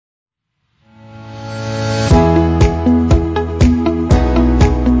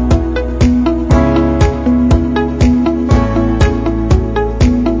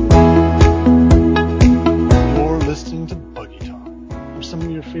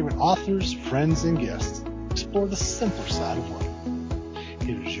favorite authors, friends, and guests explore the simpler side of life.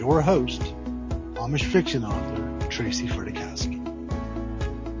 Here's your host, Amish fiction author, Tracy Fredikowski.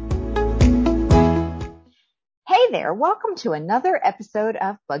 Hey there, welcome to another episode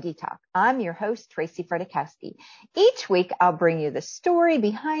of Buggy Talk. I'm your host, Tracy Fredikowski. Each week, I'll bring you the story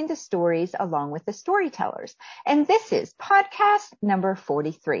behind the stories along with the storytellers. And this is podcast number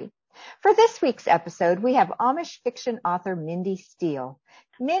 43. For this week's episode, we have Amish fiction author Mindy Steele.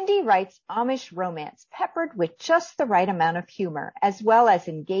 Mindy writes Amish romance peppered with just the right amount of humor, as well as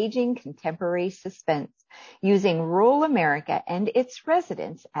engaging contemporary suspense, using rural America and its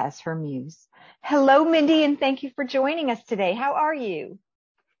residents as her muse. Hello, Mindy, and thank you for joining us today. How are you?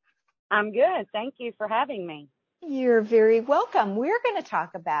 I'm good. Thank you for having me. You're very welcome. We're going to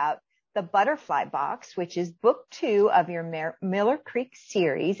talk about The Butterfly Box, which is book 2 of your Miller Creek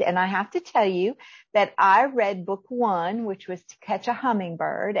series. And I have to tell you that I read book 1, which was To Catch a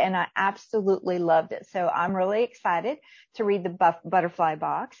Hummingbird, and I absolutely loved it. So I'm really excited to read The Butterfly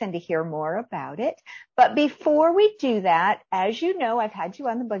Box and to hear more about it. But before we do that, as you know, I've had you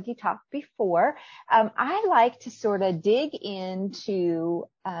on the Buggy Talk before. I like to sort of dig into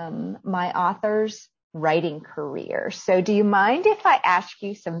my author's writing career. So do you mind if I ask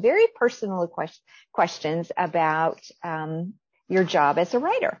you some very personal questions about your job as a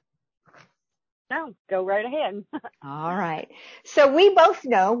writer? No, go right ahead. All right. So we both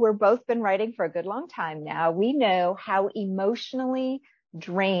know, we've both been writing for a good long time now. We know how emotionally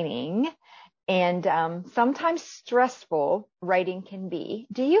draining and sometimes stressful writing can be.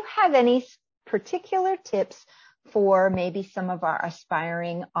 Do you have any particular tips for maybe some of our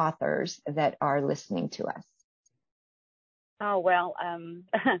aspiring authors that are listening to us? Oh, well,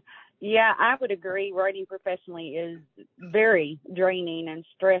 yeah, I would agree. Writing professionally is very draining and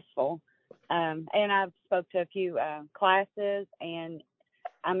stressful. And I've spoke to a few classes, and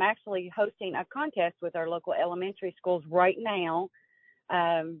I'm actually hosting a contest with our local elementary schools right now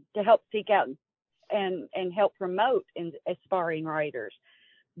to help seek out and help promote aspiring writers.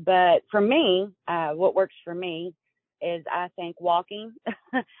 But for me, what works for me is, I think, walking,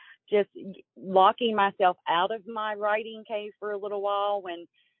 just locking myself out of my writing cave for a little while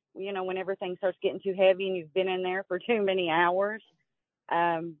when everything starts getting too heavy and you've been in there for too many hours.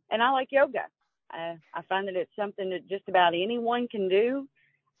 And I like yoga. I find that it's something that just about anyone can do,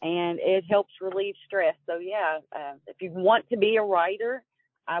 and it helps relieve stress. So, yeah, if you want to be a writer,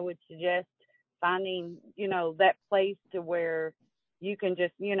 I would suggest finding, that place to where you can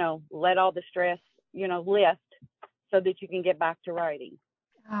just, let all the stress, lift so that you can get back to writing.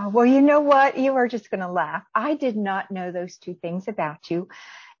 Well, you know what? You are just going to laugh. I did not know those two things about you.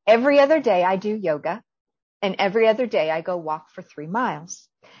 Every other day I do yoga, and every other day I go walk for 3 miles.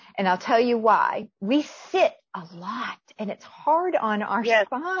 And I'll tell you why. We sit a lot, and it's hard on our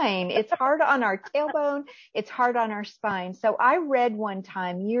spine. It's hard on our tailbone. It's hard on our spine. So I read one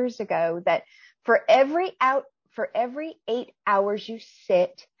time years ago that for every 8 hours you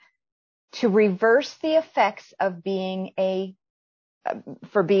sit, to reverse the effects of being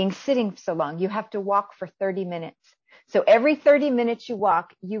sitting so long, you have to walk for 30 minutes. So every 30 minutes you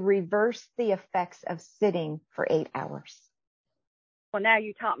walk, you reverse the effects of sitting for 8 hours. Well, now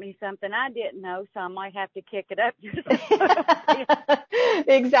you taught me something I didn't know, so I might have to kick it up.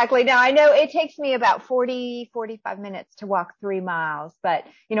 Exactly. Now, I know it takes me about 45 minutes to walk 3 miles, but,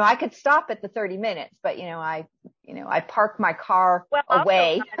 I could stop at the 30 minutes, but, I park my car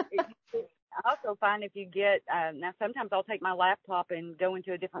away. I also find if you get, now sometimes I'll take my laptop and go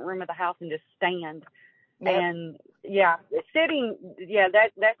into a different room of the house and just stand. Yep. And sitting,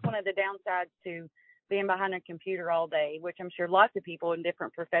 that's one of the downsides to being behind a computer all day, which I'm sure lots of people in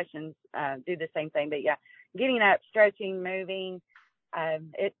different professions do the same thing. But getting up, stretching, moving,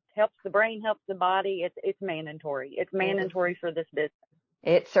 it helps the brain, helps the body. It's mandatory. It's mandatory for this business.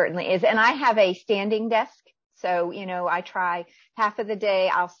 It certainly is. And I have a standing desk. So, I try half of the day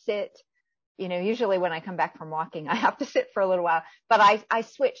I'll sit. Usually when I come back from walking, I have to sit for a little while, but I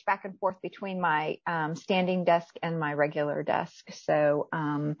switch back and forth between my standing desk and my regular desk. So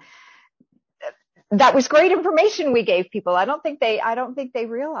that was great information we gave people. I don't think they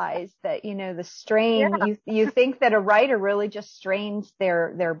realize that, the strain. Yeah. You think that a writer really just strains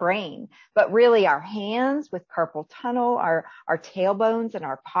their brain, but really our hands with carpal tunnel, our tailbones and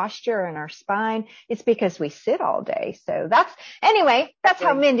our posture and our spine, it's because we sit all day. So that's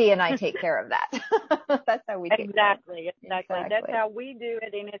how Mindy and I take care of that. That's how we take Exactly. That's how we do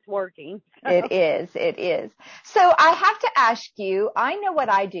it, and it's working. It is. So I have to ask you, I know what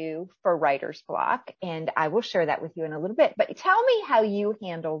I do for writer's block, and I will share that with you in a little bit, but tell me how you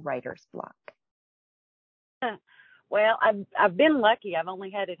handle writer's block. Well, I've been lucky. I've only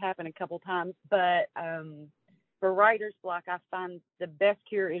had it happen a couple times, but for writer's block, I find the best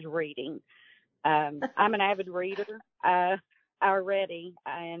cure is reading. I'm an avid reader already,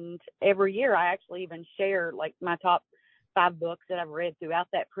 and every year I actually even share like my top 5 books that I've read throughout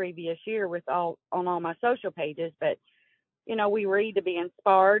that previous year with all my social pages. But we read to be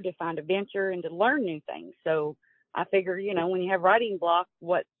inspired, to find adventure, and to learn new things. So I figure, when you have writing block,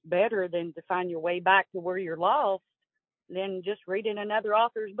 what's better than to find your way back to where you're lost than just reading another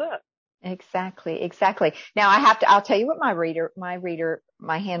author's book. Exactly. Now I'll tell you what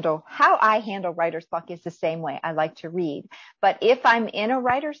how I handle writer's block is the same way. I like to read, but if I'm in a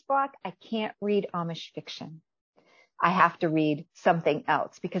writer's block, I can't read Amish fiction. I have to read something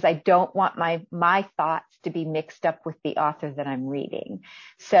else because I don't want my thoughts to be mixed up with the author that I'm reading.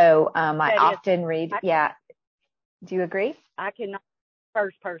 So, I often read, yeah. Do you agree? I cannot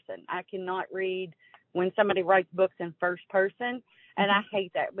first person. I cannot read when somebody writes books in first person. And I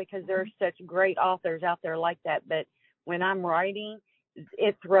hate that because there are such great authors out there like that. But when I'm writing,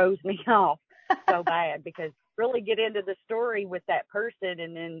 it throws me off so bad because really get into the story with that person.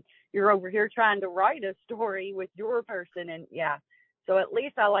 And then you're over here trying to write a story with your person. And yeah, so at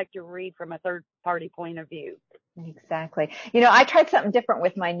least I like to read from a third party point of view. Exactly. I tried something different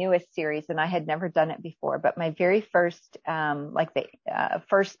with my newest series and I had never done it before, but my very first,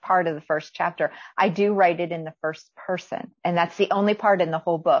 first part of the first chapter, I do write it in the first person. And that's the only part in the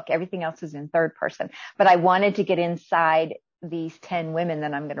whole book. Everything else is in third person, but I wanted to get inside these 10 women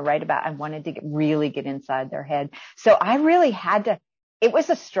that I'm going to write about. I wanted to really get inside their head. So I really it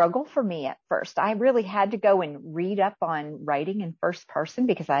was a struggle for me at first. I really had to go and read up on writing in first person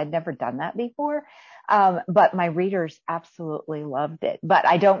because I had never done that before. But my readers absolutely loved it. But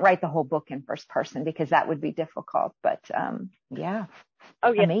I don't write the whole book in first person because that would be difficult. But yeah.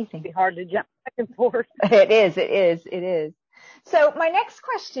 Oh, yeah. Amazing. It'd be hard to jump back and forth. It is. So my next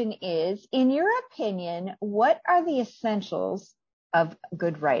question is, in your opinion, what are the essentials of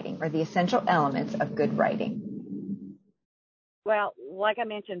good writing or the essential elements of good writing? Well, like I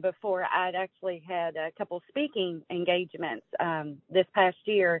mentioned before, I'd actually had a couple speaking engagements this past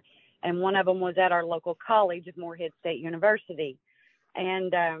year, and one of them was at our local college of Morehead State University.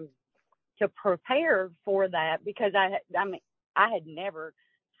 And to prepare for that, because I had never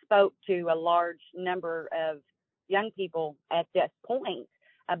spoke to a large number of young people at that point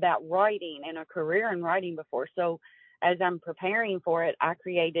about writing and a career in writing before. So as I'm preparing for it, I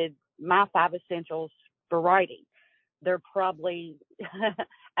created my 5 essentials for writing. They're probably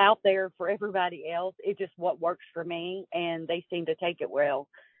out there for everybody else. It's just what works for me, and they seem to take it well.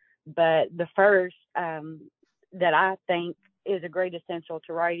 But the first that I think is a great essential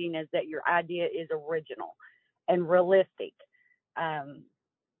to writing is that your idea is original and realistic.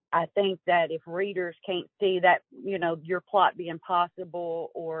 I think that if readers can't see that, your plot being possible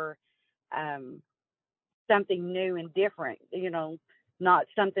or something new and different, not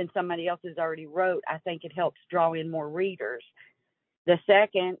something somebody else has already wrote, I think it helps draw in more readers. The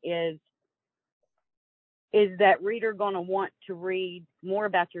second is that reader going to want to read more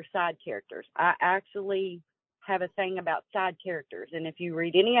about your side characters? I actually have a thing about side characters. And if you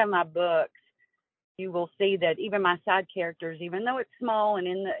read any of my books, you will see that even my side characters, even though it's small and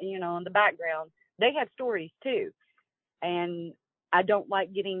in the, in the background, they have stories too. And I don't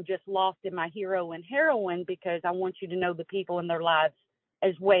like getting just lost in my hero and heroine because I want you to know the people in their lives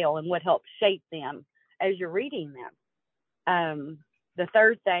as well and what helps shape them as you're reading them. The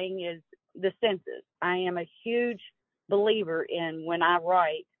third thing is the senses. I am a huge believer in when I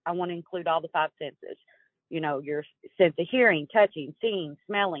write, I want to include all the 5 senses. Your sense of hearing, touching, seeing,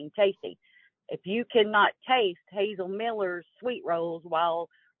 smelling, tasting. If you cannot taste Hazel Miller's sweet rolls while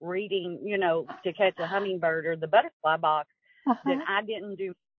reading, To Catch a Hummingbird or The Butterfly Box, then I didn't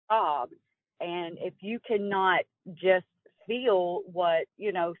do my job. And if you cannot just feel what,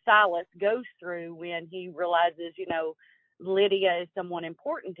 Silas goes through when he realizes, Lydia is someone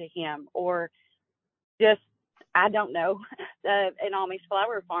important to him, or just, I don't know, an Amish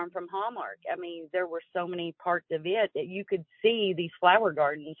flower farm from Hallmark. I mean, there were so many parts of it that you could see these flower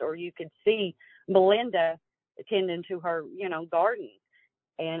gardens, or you could see Melinda attending to her, garden.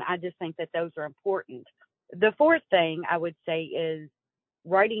 And I just think that those are important. The fourth thing I would say is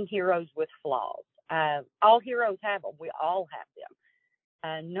writing heroes with flaws. All heroes have them. We all have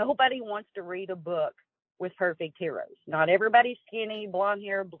them. Nobody wants to read a book with perfect heroes. Not everybody's skinny, blonde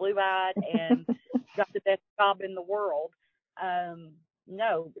hair, blue-eyed, and got the best job in the world.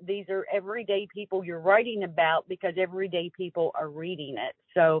 No, these are everyday people you're writing about because everyday people are reading it.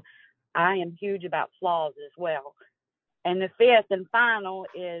 So I am huge about flaws as well. And the fifth and final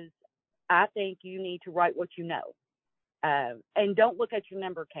is I think you need to write what you know. And don't look at your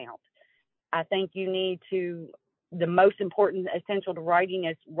number count. I think you need to, the most important essential to writing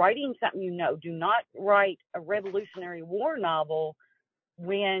is writing something you know. Do not write a Revolutionary War novel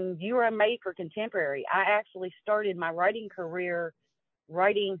when you are made for contemporary. I actually started my writing career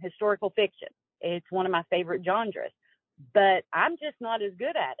writing historical fiction. It's one of my favorite genres, but I'm just not as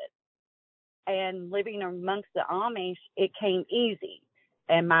good at it. And living amongst the Amish, it came easy.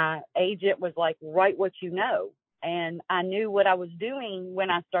 And my agent was like, write what you know. And I knew what I was doing when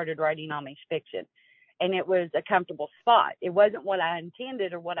I started writing Amish fiction. And it was a comfortable spot. It wasn't what I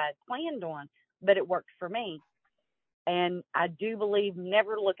intended or what I had planned on, but it worked for me. And I do believe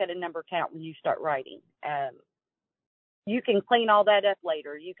never look at a number count when you start writing. You can clean all that up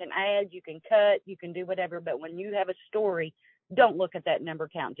later. You can add, you can cut, you can do whatever. But when you have a story, don't look at that number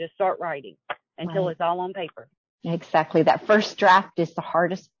count. Just start writing until It's all on paper. Exactly. That first draft is the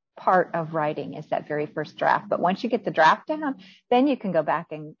hardest part of writing, is that very first draft. But once you get the draft down, then you can go back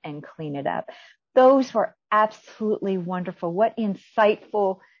and clean it up. Those were absolutely wonderful. What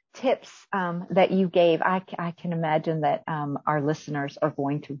insightful tips that you gave. I can imagine that our listeners are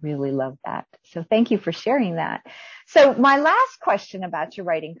going to really love that. So thank you for sharing that. So my last question about your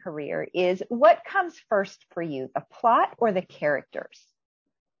writing career is, what comes first for you, the plot or the characters?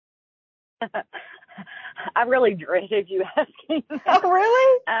 I really dreaded you asking that. Oh,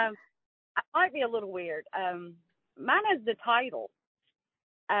 really? I might be a little weird. Mine is the title.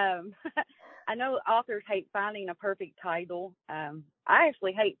 I know authors hate finding a perfect title. I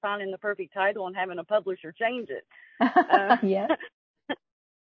actually hate finding the perfect title and having a publisher change it. Yeah.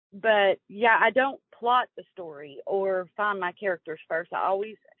 But yeah, I don't plot the story or find my characters first.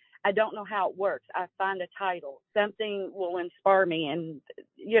 I don't know how it works. I find a title. Something will inspire me, and,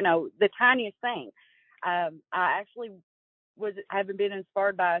 the tiniest thing. I actually haven't been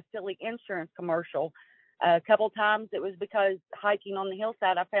inspired by a silly insurance commercial. A couple times it was because hiking on the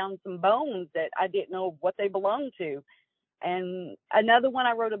hillside, I found some bones that I didn't know what they belonged to. And another one,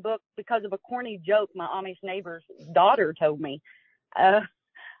 I wrote a book because of a corny joke my Amish neighbor's daughter told me.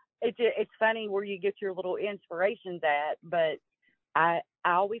 It's funny where you get your little inspirations at, but I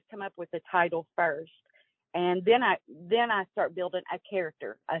always come up with the title first. And then I start building a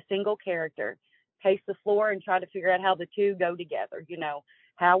character, a single character, pace the floor and try to figure out how the two go together.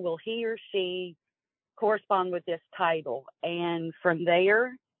 How will he or she correspond with this title? And from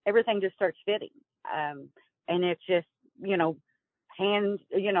there, everything just starts fitting. And it's just,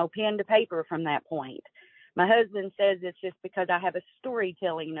 pen to paper from that point. My husband says it's just because I have a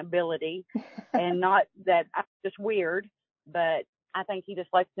storytelling ability and not that I'm just weird, but I think he just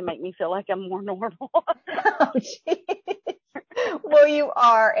likes to make me feel like I'm more normal. Oh, geez. Well, you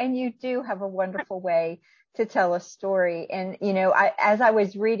are, and you do have a wonderful way to tell a story. And, as I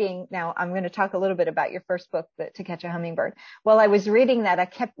was reading, now I'm going to talk a little bit about your first book, To Catch a Hummingbird. While I was reading that, I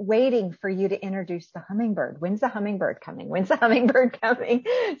kept waiting for you to introduce the hummingbird. When's the hummingbird coming? When's the hummingbird coming?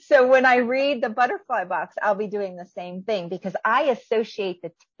 So when I read The Butterfly Box, I'll be doing the same thing, because I associate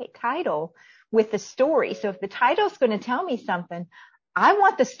the title with the story. So if the title's going to tell me something, I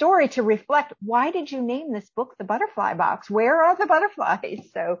want the story to reflect, why did you name this book The Butterfly Box? Where are the butterflies?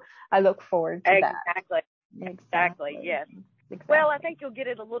 So I look forward to that. Exactly. Yes. Exactly. Well, I think you'll get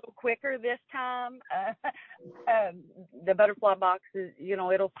it a little quicker this time. The Butterfly Box is,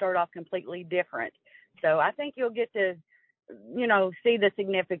 it'll start off completely different. So I think you'll get to, see the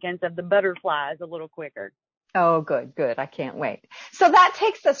significance of the butterflies a little quicker. Oh, good. I can't wait. So that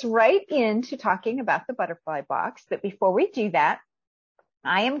takes us right into talking about the Butterfly Box. But before we do that,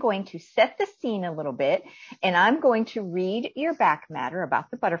 I am going to set the scene a little bit, and I'm going to read your back matter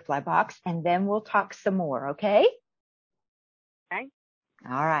about the Butterfly Box, and then we'll talk some more, okay? Okay.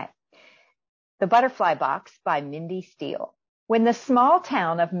 All right. The Butterfly Box by Mindy Steele. When the small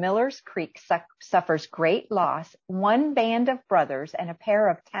town of Miller's Creek suffers great loss, one band of brothers and a pair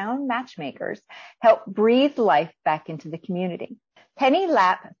of town matchmakers help breathe life back into the community. Penny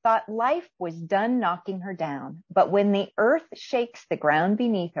Lapp thought life was done knocking her down, but when the earth shakes the ground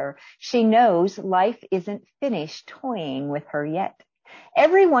beneath her, she knows life isn't finished toying with her yet.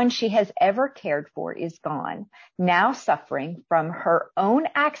 Everyone she has ever cared for is gone, now suffering from her own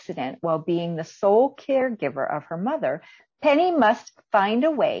accident while being the sole caregiver of her mother. Penny must find a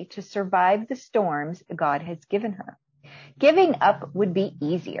way to survive the storms God has given her. Giving up would be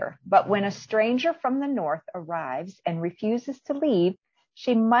easier, but when a stranger from the north arrives and refuses to leave,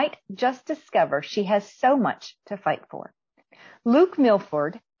 she might just discover she has so much to fight for. Luke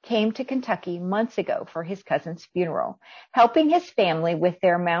Milford came to Kentucky months ago for his cousin's funeral. Helping his family with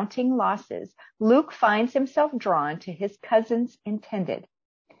their mounting losses, Luke finds himself drawn to his cousin's intended.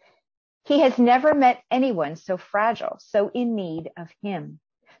 He has never met anyone so fragile, so in need of him.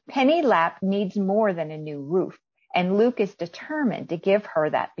 Penny Lapp needs more than a new roof, and Luke is determined to give her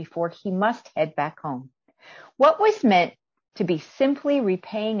that before he must head back home. What was meant to be simply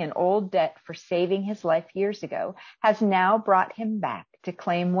repaying an old debt for saving his life years ago has now brought him back to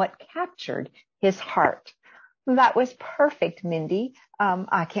claim what captured his heart. That was perfect, Mindy.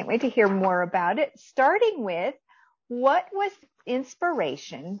 I can't wait to hear more about it, starting with what was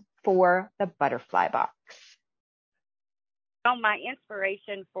inspiration for the Butterfly Box? Well, my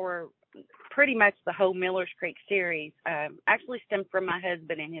inspiration for pretty much the whole Miller's Creek series actually stemmed from my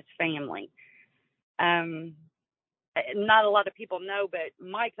husband and his family. Not a lot of people know, but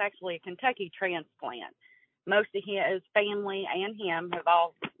Mike's actually a Kentucky transplant. Most of his family and him have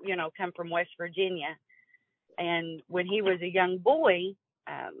all, come from West Virginia. And when he was a young boy,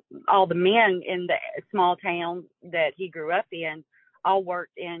 all the men in the small town that he grew up in all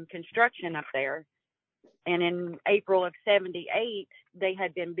worked in construction up there. And in April of '78, they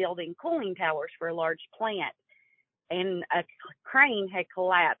had been building cooling towers for a large plant. And a crane had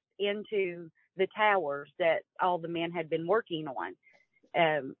collapsed into the towers that all the men had been working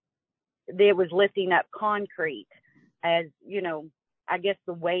on. It was lifting up concrete as, I guess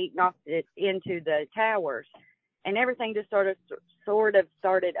the weight knocked it into the towers. And everything just sort of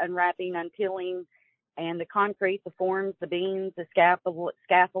started unwrapping, unpeeling, and the concrete, the forms, the beams, the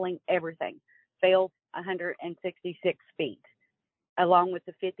scaffolding, everything fell 166 feet, along with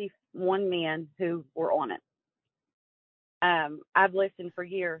the 51 men who were on it. I've listened for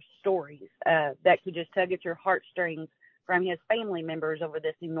years stories that could just tug at your heartstrings from his family members over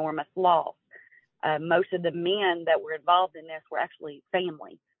this enormous loss. Most of the men that were involved in this were actually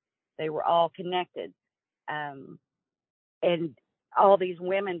family. They were all connected. And all these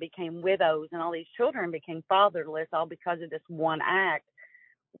women became widows and all these children became fatherless, all because of this one act,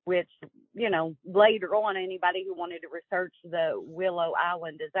 which, later on, anybody who wanted to research the Willow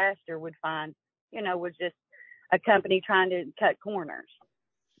Island disaster would find, was just a company trying to cut corners.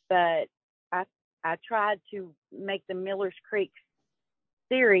 But I tried to make the Miller's Creek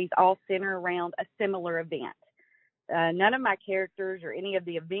series all center around a similar event. None of my characters or any of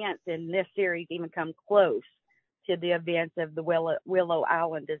the events in this series even come close to the events of the Willow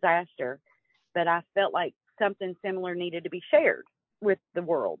Island disaster, but I felt like something similar needed to be shared with the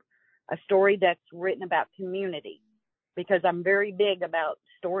world, a story that's written about community, because I'm very big about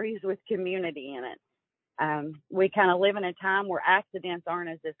stories with community in it. We kind of live in a time where accidents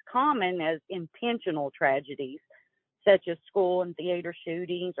aren't as common as intentional tragedies, such as school and theater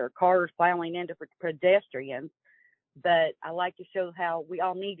shootings or cars plowing into pedestrians, but I like to show how we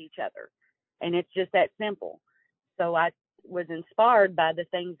all need each other, and it's just that simple. So I was inspired by the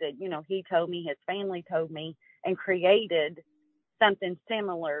things that, he told me, his family told me, and created something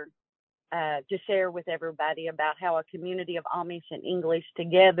similar to share with everybody about how a community of Amish and English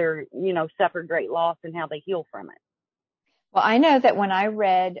together, suffer great loss and how they heal from it. Well, I know that when I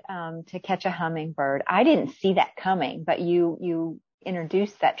read To Catch a Hummingbird, I didn't see that coming, but you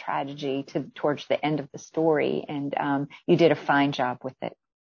introduced that tragedy towards the end of the story, and you did a fine job with it.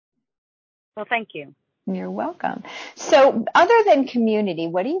 Well, thank you. You're welcome. So other than community,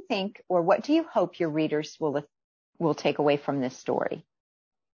 what do you think, or what do you hope your readers will take away from this story?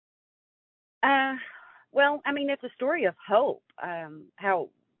 Well, it's a story of hope, how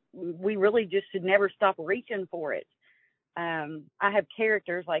we really just should never stop reaching for it. I have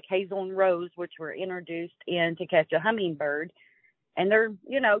characters like Hazel and Rose, which were introduced in To Catch a Hummingbird, and they're,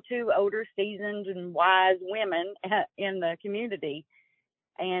 two older, seasoned and wise women in the community.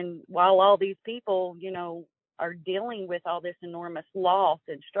 And while all these people, are dealing with all this enormous loss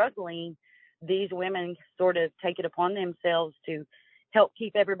and struggling, these women sort of take it upon themselves to help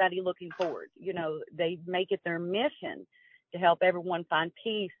keep everybody looking forward. They make it their mission to help everyone find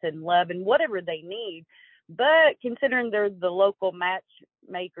peace and love and whatever they need. But considering they're the local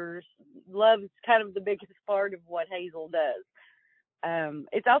matchmakers, love's kind of the biggest part of what Hazel does.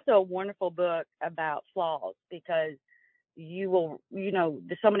 It's also a wonderful book about flaws, because you will,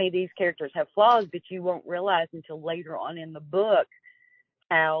 so many of these characters have flaws, but you won't realize until later on in the book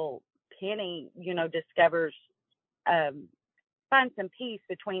how Penny, discovers, finds some peace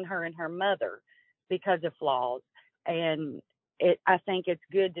between her and her mother because of flaws. And I think it's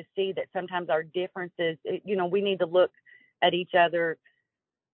good to see that sometimes our differences, we need to look at each other,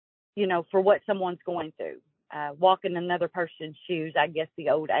 for what someone's going through. Walk in another person's shoes, I guess the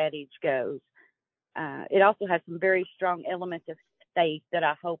old adage goes. It also has some very strong elements of faith that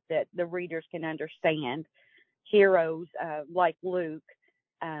I hope that the readers can understand. Heroes like Luke,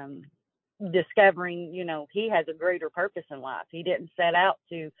 discovering, he has a greater purpose in life. He didn't set out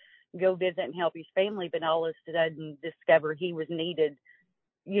to go visit and help his family, but all of a sudden discover he was needed,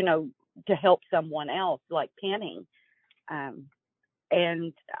 to help someone else, like Penny.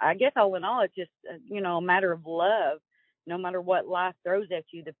 And I guess all in all, it's just, a matter of love. No matter what life throws at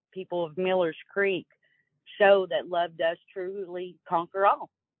you, the people of Miller's Creek show that love does truly conquer all.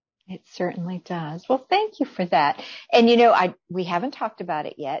 It certainly does. Well, thank you for that. And, we haven't talked about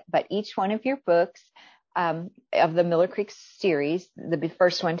it yet, but each one of your books of the Miller Creek series, the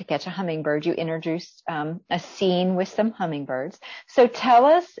first one, To Catch a Hummingbird, you introduced a scene with some hummingbirds. So tell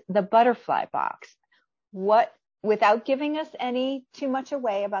us the butterfly box. Without giving us too much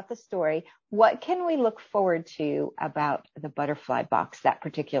away about the story, what can we look forward to about the butterfly box, that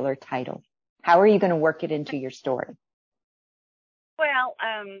particular title? How are you going to work it into your story? Well,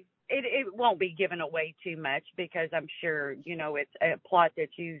 it won't be given away too much because I'm sure, it's a plot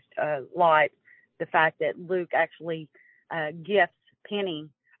that's used a lot. The fact that Luke actually gifts Penny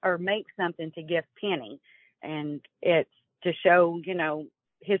or makes something to gift Penny, and it's to show,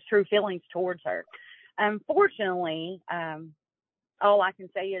 his true feelings towards her. Unfortunately, all I can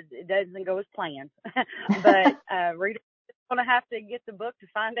say is it doesn't go as planned, but readers are going to have to get the book to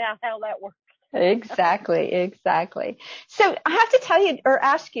find out how that works. Exactly. So I have to tell you or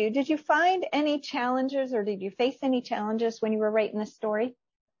ask you, did you find any challenges or did you face any challenges when you were writing the story?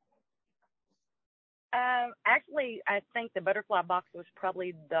 Actually, I think the Butterfly Box was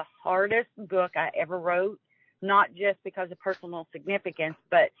probably the hardest book I ever wrote, not just because of personal significance,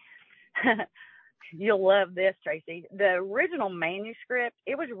 but you'll love this, Tracy. The original manuscript,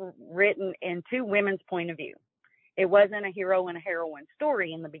 it was written in two women's point of view. It wasn't a hero and a heroine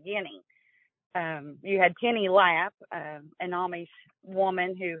story in the beginning. You had Penny Lapp, an Amish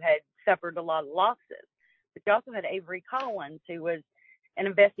woman who had suffered a lot of losses. But you also had Avery Collins, who was an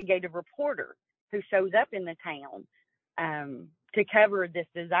investigative reporter who shows up in the town to cover this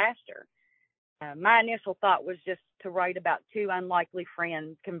disaster. My initial thought was just to write about two unlikely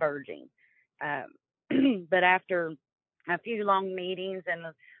friends converging. But after a few long meetings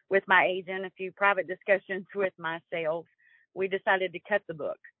and with my agent, a few private discussions with myself, we decided to cut the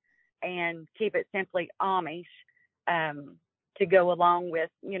book and keep it simply Amish to go along with,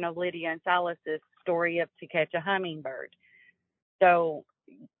 Lydia and Silas's story of To Catch a Hummingbird. So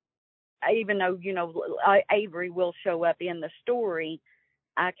even though, Avery will show up in the story,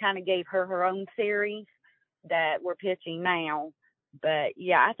 I kind of gave her own series that we're pitching now. But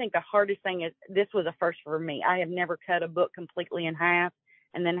yeah, I think the hardest thing is this was a first for me. I have never cut a book completely in half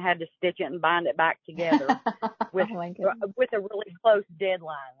and then had to stitch it and bind it back together with a really close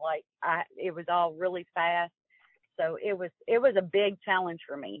deadline. It was all really fast. So it was a big challenge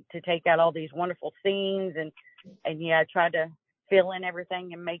for me to take out all these wonderful scenes and I tried to fill in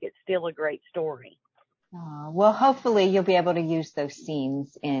everything and make it still a great story. Well, hopefully you'll be able to use those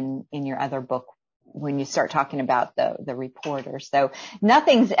scenes in your other book when you start talking about the reporter. So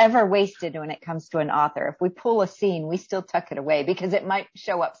nothing's ever wasted when it comes to an author. If we pull a scene, we still tuck it away because it might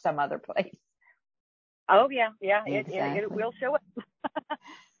show up some other place. Oh, yeah. Exactly. It will show up.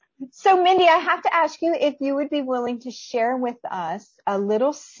 So, Mindy, I have to ask you if you would be willing to share with us a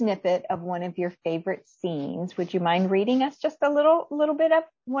little snippet of one of your favorite scenes. Would you mind reading us just a little bit of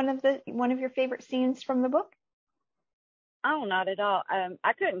one of your favorite scenes from the book? Oh, not at all.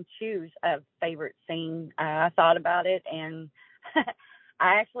 I couldn't choose a favorite scene. I thought about it, and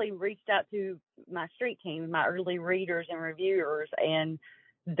I actually reached out to my street team, my early readers and reviewers, and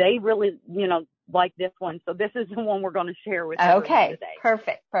they really, like this one. So this is the one we're going to share with everyone today.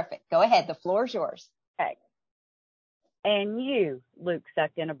 Perfect. Go ahead. The floor is yours. Okay. And you, Luke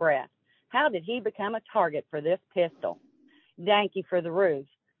sucked in a breath. How did he become a target for this pistol? Thank you for the ruse.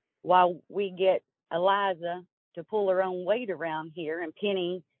 While we get Eliza to pull her own weight around here and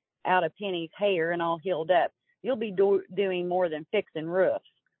Penny out of Penny's hair and all healed up, you'll be doing more than fixing roofs.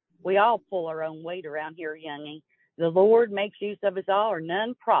 We all pull our own weight around here, youngie. The Lord makes use of us all, or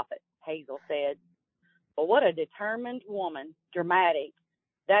none profit, Hazel said. But what a determined woman, dramatic.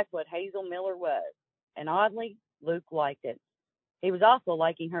 That's what Hazel Miller was. And oddly, Luke liked it. He was also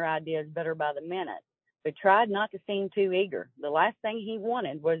liking her ideas better by the minute, but tried not to seem too eager. The last thing he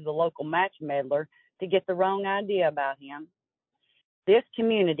wanted was the local match meddler to get the wrong idea about him. This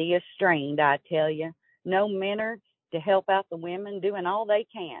community is strained, I tell you. No men to help out the women, doing all they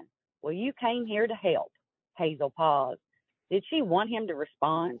can. Well, you came here to help. Hazel paused. Did she want him to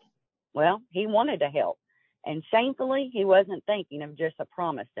respond? Well, he wanted to help, and shamefully, he wasn't thinking of just a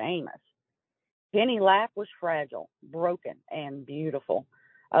promise to Amos. Penny Lapp was fragile, broken, and beautiful.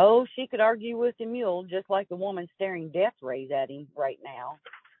 Oh, she could argue with the mule just like the woman staring death rays at him right now.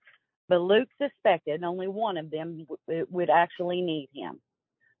 But Luke suspected only one of them would actually need him.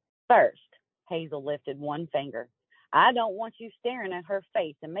 First, Hazel lifted one finger. I don't want you staring at her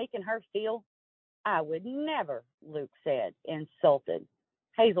face and making her feel. I would never, Luke said, insulted.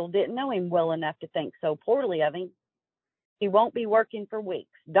 Hazel didn't know him well enough to think so poorly of him. He won't be working for weeks.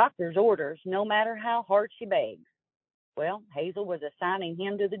 Doctor's orders, no matter how hard she begs. Well, Hazel was assigning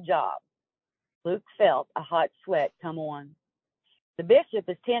him to the job. Luke felt a hot sweat come on. The bishop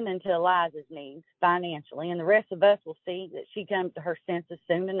is tending to Eliza's needs financially, and the rest of us will see that she comes to her senses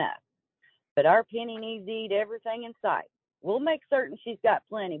soon enough. But our Penny needs to eat everything in sight. We'll make certain she's got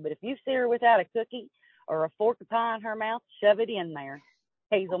plenty, but if you see her without a cookie or a fork of pie in her mouth, shove it in there.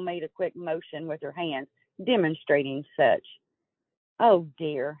 Hazel made a quick motion with her hands, demonstrating such. Oh,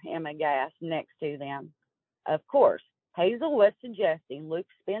 dear, Emma gasped next to them. Of course, Hazel was suggesting Luke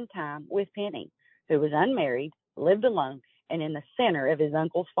spend time with Penny, who was unmarried, lived alone, and in the center of his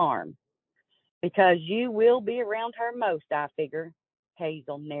uncle's farm. Because you will be around her most, I figure.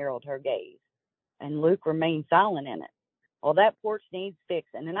 Hazel narrowed her gaze, and Luke remained silent in it. Well, that porch needs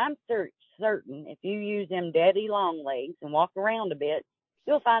fixing, and I'm certain if you use them daddy long legs and walk around a bit,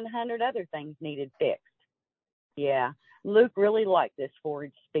 you'll find 100 other things needed fixed. Yeah, Luke really liked this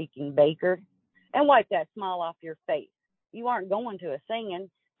forward-speaking baker. And wipe that smile off your face. You aren't going to a singing,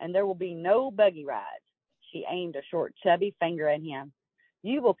 and there will be no buggy rides. She aimed a short, chubby finger at him.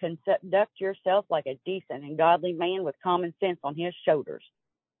 You will conduct yourself like a decent and godly man with common sense on his shoulders.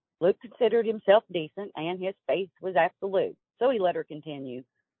 Luke considered himself decent, and his faith was absolute, so he let her continue.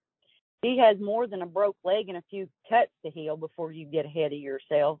 He has more than a broke leg and a few cuts to heal before you get ahead of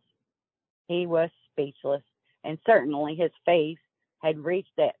yourself. He was speechless, and certainly his face had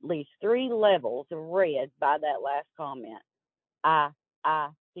reached at least 3 levels of red by that last comment.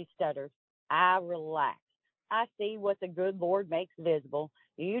 He stuttered. I relax. I see what the good Lord makes visible.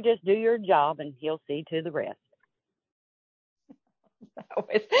 You just do your job and he'll see to the rest.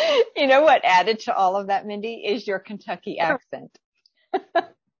 You know what added to all of that, Mindy, is your Kentucky accent.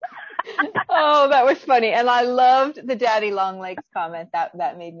 Oh, that was funny. And I loved the daddy long legs comment.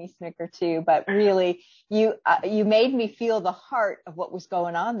 That made me snicker too. But really, you made me feel the heart of what was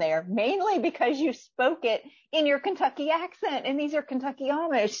going on there, mainly because you spoke it in your Kentucky accent. And these are Kentucky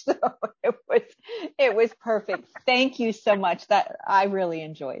Amish. So it was perfect. Thank you so much. That I really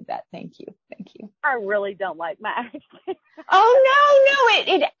enjoyed that. Thank you. Thank you. I really don't like my accent. Oh,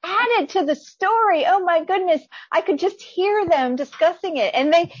 no, it added to the story. Oh my goodness. I could just hear them discussing it.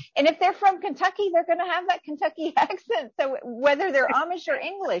 And if they're from Kentucky, they're going to have that Kentucky accent. So whether they're Amish or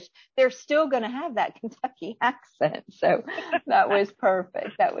English, they're still going to have that Kentucky accent. So that was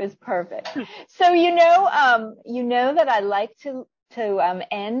perfect. That was perfect. So, you know that I like to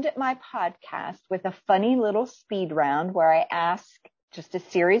end my podcast with a funny little speed round where I ask just a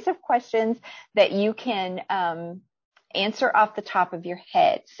series of questions that you can answer off the top of your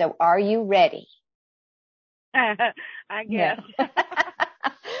head. So are you ready? I guess. No.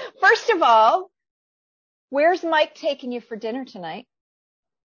 First of all, where's Mike taking you for dinner tonight?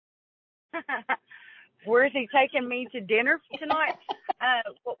 Where is he taking me to dinner tonight?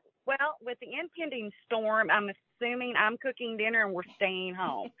 Well, with the impending storm, I'm assuming I'm cooking dinner and we're staying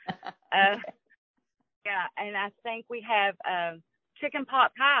home. Yeah, and I think we have chicken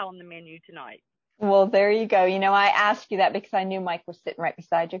pot pie on the menu tonight. Well, there you go. You know, I asked you that because I knew Mike was sitting right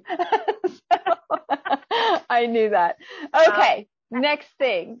beside you. So, I knew that. Okay. Next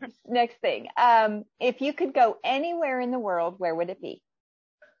thing. If you could go anywhere in the world, where would it be?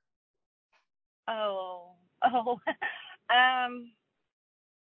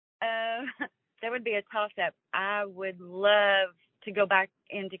 That would be a toss-up. I would love to go back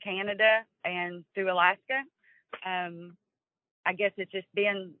into Canada and through Alaska. I guess it's just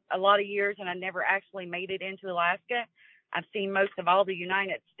been a lot of years and I never actually made it into Alaska. I've seen most of all the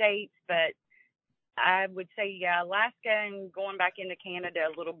United States, but I would say, yeah, Alaska and going back into Canada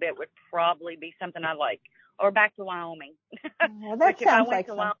a little bit would probably be something I like. Or back to Wyoming. Well, that sounds like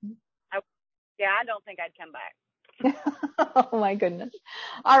fun. Wyoming, I don't think I'd come back. Oh, my goodness.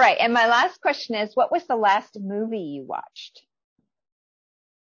 All right. And my last question is, what was the last movie you watched?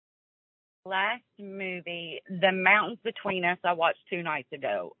 Last movie, The Mountains Between Us, I watched 2 nights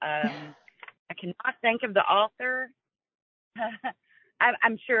ago. I cannot think of the author.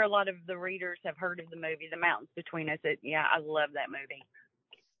 I'm sure a lot of the readers have heard of the movie, The Mountains Between Us. I love that movie.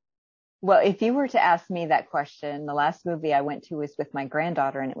 Well, if you were to ask me that question, the last movie I went to was with my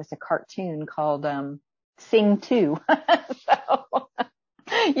granddaughter, and it was a cartoon called Sing 2. So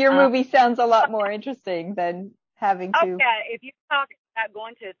your movie sounds a lot more interesting than having to. Okay, if you talk about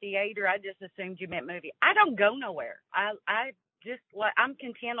going to a theater, I just assumed you meant movie. I don't go nowhere. I'm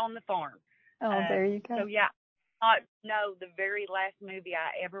content on the farm. Oh, there you go. So yeah, not know the very last movie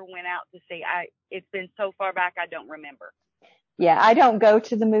I ever went out to see. It's been so far back I don't remember. Yeah, I don't go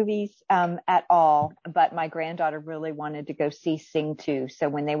to the movies at all, but my granddaughter really wanted to go see Sing 2. So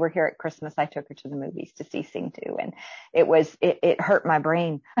when they were here at Christmas, I took her to the movies to see Sing 2, and it hurt my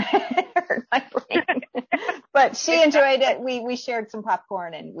brain. It hurt my brain. But she enjoyed it. We shared some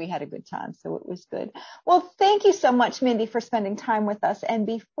popcorn and we had a good time, so it was good. Well, thank you so much, Mindy, for spending time with us. And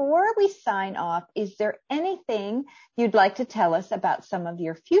before we sign off, is there anything you'd like to tell us about some of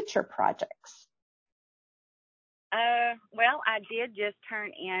your future projects? Well, I did just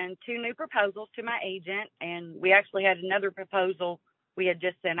turn in 2 new proposals to my agent, and we actually had another proposal we had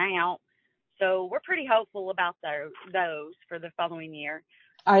just sent out. So we're pretty hopeful about those for the following year.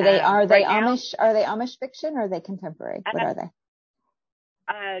 Are they right Amish? Are they Amish fiction or are they contemporary? What are they?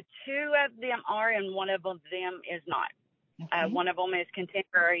 2 of them are, and one of them is not. Okay. One of them is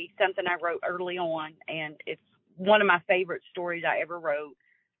contemporary, something I wrote early on, and it's one of my favorite stories I ever wrote.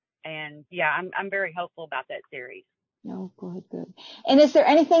 And yeah, I'm very hopeful about that series. Oh, good. And is there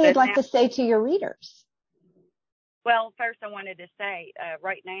anything you'd like to say to your readers? Well, first I wanted to say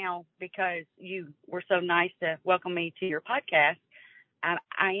right now, because you were so nice to welcome me to your podcast,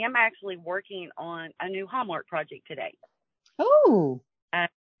 I am actually working on a new Hallmark project today. Oh.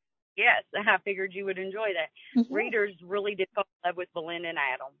 Yes, I figured you would enjoy that. Mm-hmm. Readers really did fall in love with Belinda and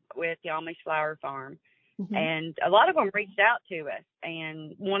Adam with the Amish Flower Farm. Mm-hmm. And a lot of them reached out to us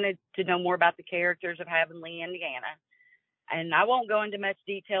and wanted to know more about the characters of Heavenly, Indiana. And I won't go into much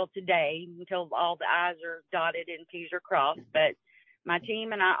detail today until all the I's are dotted and T's are crossed. But my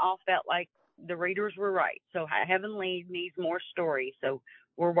team and I all felt like the readers were right. So Heavenly needs more stories. So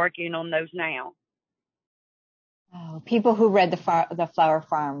we're working on those now. Oh, people who read the Flower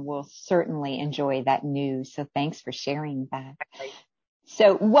Farm will certainly enjoy that news. So thanks for sharing that. Okay.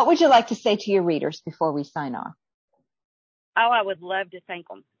 So what would you like to say to your readers before we sign off? Oh, I would love to thank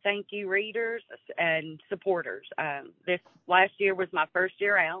them. Thank you, readers and supporters. This last year was my first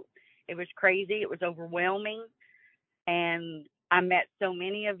year out. It was crazy. It was overwhelming. And I met so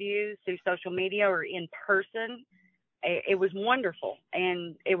many of you through social media or in person. It was wonderful.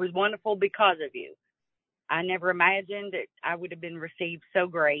 And it was wonderful because of you. I never imagined that I would have been received so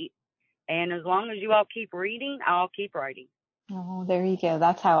great. And as long as you all keep reading, I'll keep writing. Oh, there you go.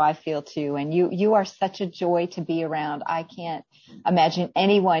 That's how I feel too. And you are such a joy to be around. I can't imagine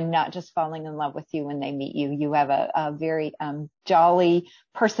anyone not just falling in love with you when they meet you. You have a very jolly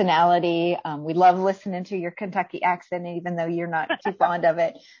personality. We love listening to your Kentucky accent, even though you're not too fond of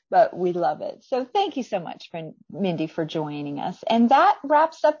it, but we love it. So thank you so much, Mindy, for joining us. And that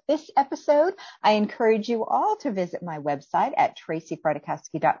wraps up this episode. I encourage you all to visit my website at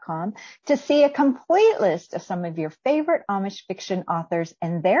TracyFredakowski.com to see a complete list of some of your favorite Amish fiction authors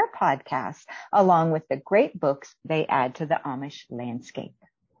and their podcasts, along with the great books they add to the Amish landscape.